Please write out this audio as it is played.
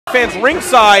fans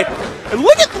ringside. And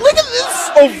look at this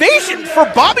ovation for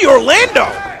Bobby Orlando.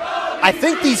 I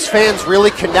think these fans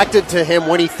really connected to him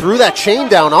when he threw that chain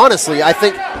down, honestly. I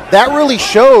think that really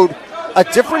showed a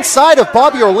different side of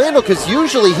Bobby Orlando, because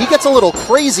usually he gets a little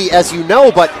crazy, as you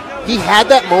know, but he had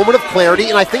that moment of clarity,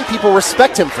 and I think people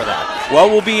respect him for that. Well,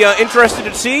 we'll be interested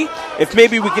to see if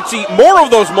maybe we could see more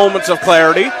of those moments of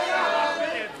clarity,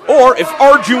 or if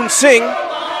Arjun Singh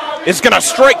is going to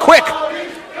strike quick.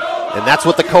 And that's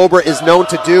what the Cobra is known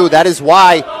to do. That is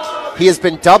why he has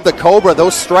been dubbed the Cobra.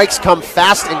 Those strikes come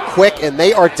fast and quick, and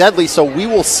they are deadly, so we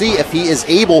will see if he is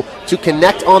able to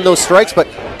connect on those strikes. But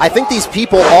I think these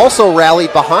people also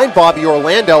rallied behind Bobby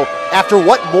Orlando after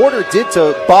what Mortar did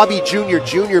to Bobby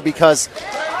Jr., because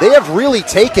they have really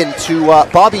taken to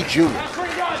Bobby Jr.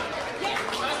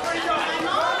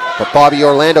 But Bobby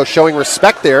Orlando showing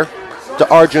respect there to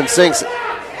Arjun Singh.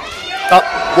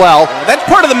 Well, that's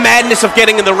part of the madness of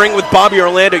getting in the ring with Bobby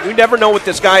Orlando. You never know what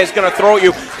this guy is going to throw at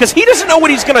you, because he doesn't know what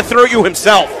he's going to throw at you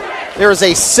himself. There is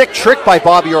a sick trick by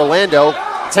Bobby Orlando,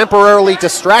 temporarily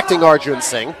distracting Arjun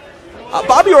Singh.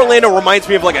 Bobby Orlando reminds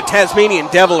me of like a Tasmanian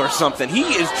devil or something. He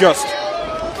is just...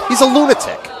 He's a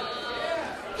lunatic.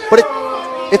 But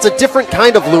it's a different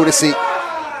kind of lunacy.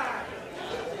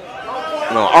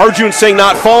 No, Arjun Singh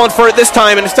not falling for it this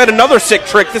time, and instead another sick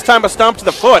trick, this time a stomp to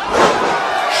the foot.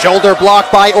 Shoulder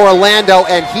block by Orlando,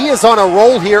 and he is on a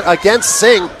roll here against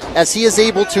Singh as he is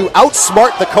able to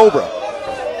outsmart the Cobra.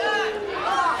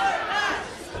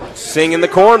 Singh in the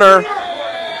corner,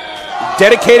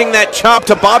 dedicating that chop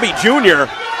to Bobby Jr.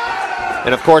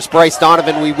 And of course, Bryce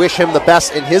Donovan, we wish him the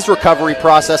best in his recovery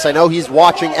process. I know he's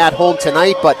watching at home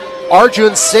tonight, but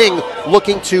Arjun Singh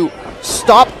looking to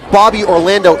stop Bobby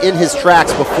Orlando in his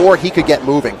tracks before he could get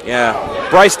moving. Yeah.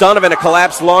 Bryce Donovan, a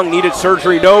collapsed lung, needed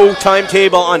surgery. No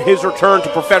timetable on his return to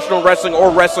professional wrestling or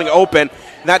wrestling open.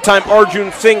 That time,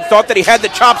 Arjun Singh thought that he had the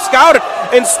chop scouted.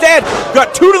 Instead,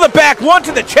 got two to the back, one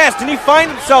to the chest, and he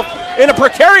finds himself in a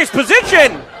precarious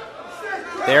position.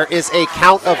 There is a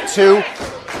count of two.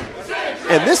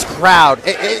 And this crowd,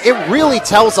 it really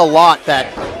tells a lot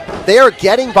that they are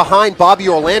getting behind Bobby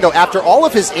Orlando after all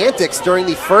of his antics during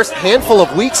the first handful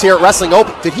of weeks here at Wrestling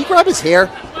Open. Did he grab his hair?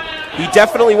 He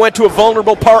definitely went to a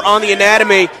vulnerable part on the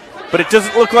anatomy, but it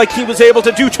doesn't look like he was able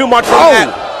to do too much from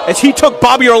that. As he took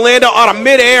Bobby Orlando out of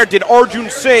midair, did Arjun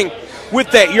Singh with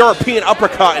that European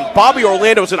uppercut, and Bobby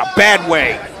Orlando's in a bad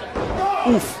way.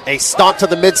 Oof. A stomp to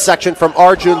the midsection from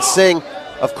Arjun Singh.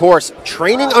 Of course,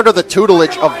 training under the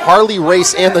tutelage of Harley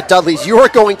Race and the Dudleys, you are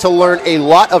going to learn a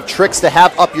lot of tricks to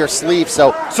have up your sleeve.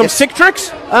 So, some sick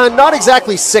tricks? Not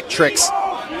exactly sick tricks,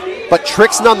 but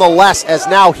tricks nonetheless, as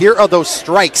now here are those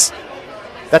strikes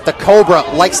that the Cobra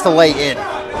likes to lay in.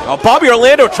 Well, Bobby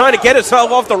Orlando trying to get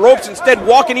himself off the ropes, instead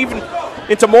walking even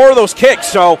into more of those kicks.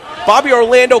 So Bobby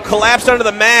Orlando collapsed under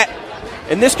the mat,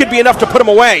 and this could be enough to put him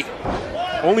away.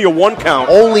 Only a one count.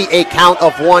 Only a count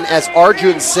of one as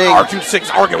Arjun Singh. Arjun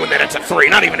Singh's arguing that it's a three,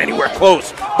 not even anywhere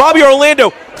close. Bobby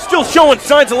Orlando still showing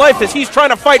signs of life as he's trying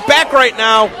to fight back right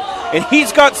now. And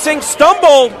he's got Singh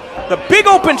stumbled. The big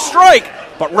open strike,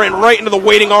 but ran right into the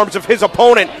waiting arms of his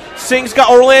opponent. Singh's got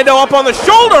Orlando up on the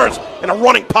shoulders and a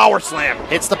running power slam.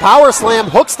 Hits the power slam,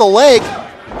 hooks the leg,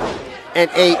 and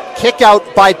a kick out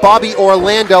by Bobby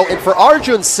Orlando. And for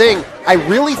Arjun Singh, I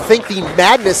really think the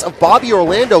madness of Bobby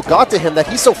Orlando got to him, that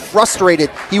he's so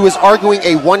frustrated he was arguing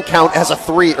a one count as a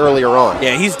three earlier on.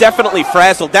 Yeah, he's definitely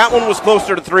frazzled. That one was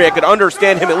closer to three. I could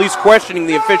understand him at least questioning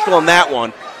the official on that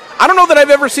one. I don't know that I've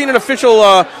ever seen an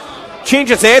official change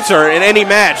his answer in any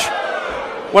match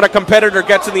when a competitor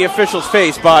gets in the official's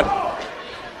face, but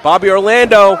Bobby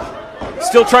Orlando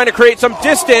still trying to create some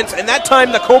distance, and that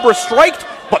time the Cobra striked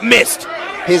but missed.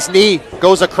 His knee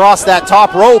goes across that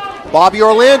top rope. Bobby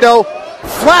Orlando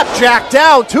flapjack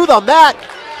down to the mat.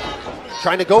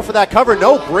 Trying to go for that cover.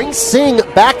 No, brings Singh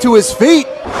back to his feet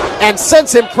and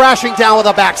sends him crashing down with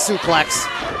a back suplex.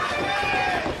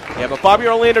 Yeah, but Bobby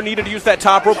Orlando needed to use that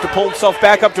top rope to pull himself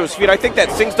back up to his feet. I think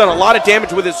that Singh's done a lot of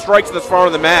damage with his strikes this far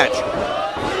in the match.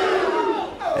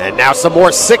 And now some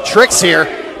more sick tricks here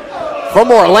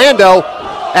from Orlando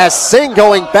as Singh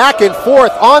going back and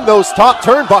forth on those top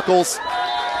turnbuckles.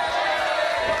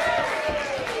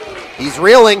 He's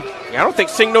reeling. Yeah, I don't think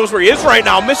Singh knows where he is right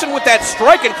now. Missing with that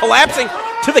strike and collapsing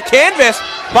to the canvas.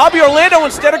 Bobby Orlando,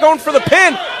 instead of going for the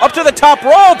pin, up to the top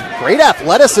rope. Great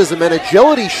athleticism and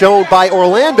agility shown by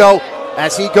Orlando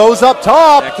as he goes up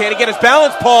top. Yeah, can't he get his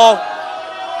balance, Paul?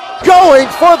 Going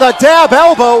for the dab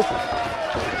elbow.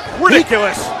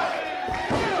 Ridiculous.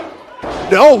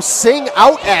 No, Singh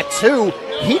out at two.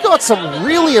 He got some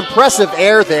really impressive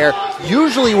air there.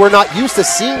 Usually we're not used to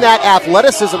seeing that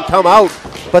athleticism come out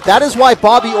but that is why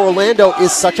Bobby Orlando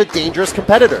is such a dangerous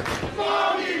competitor.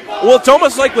 Well, it's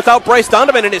almost like without Bryce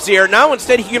Donovan in his ear, now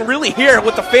instead he can really hear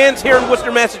what the fans here in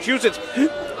Worcester, Massachusetts,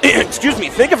 excuse me,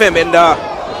 think of him, and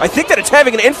I think that it's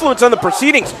having an influence on the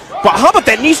proceedings. But how about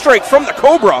that knee strike from the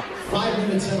Cobra?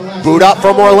 Boot up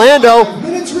from Orlando.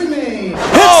 Hits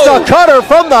the cutter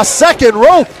from the second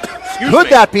rope. Could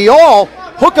that be all?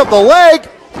 Hook of the leg.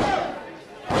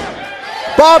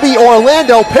 Bobby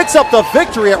Orlando picks up the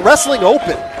victory at Wrestling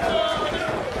Open.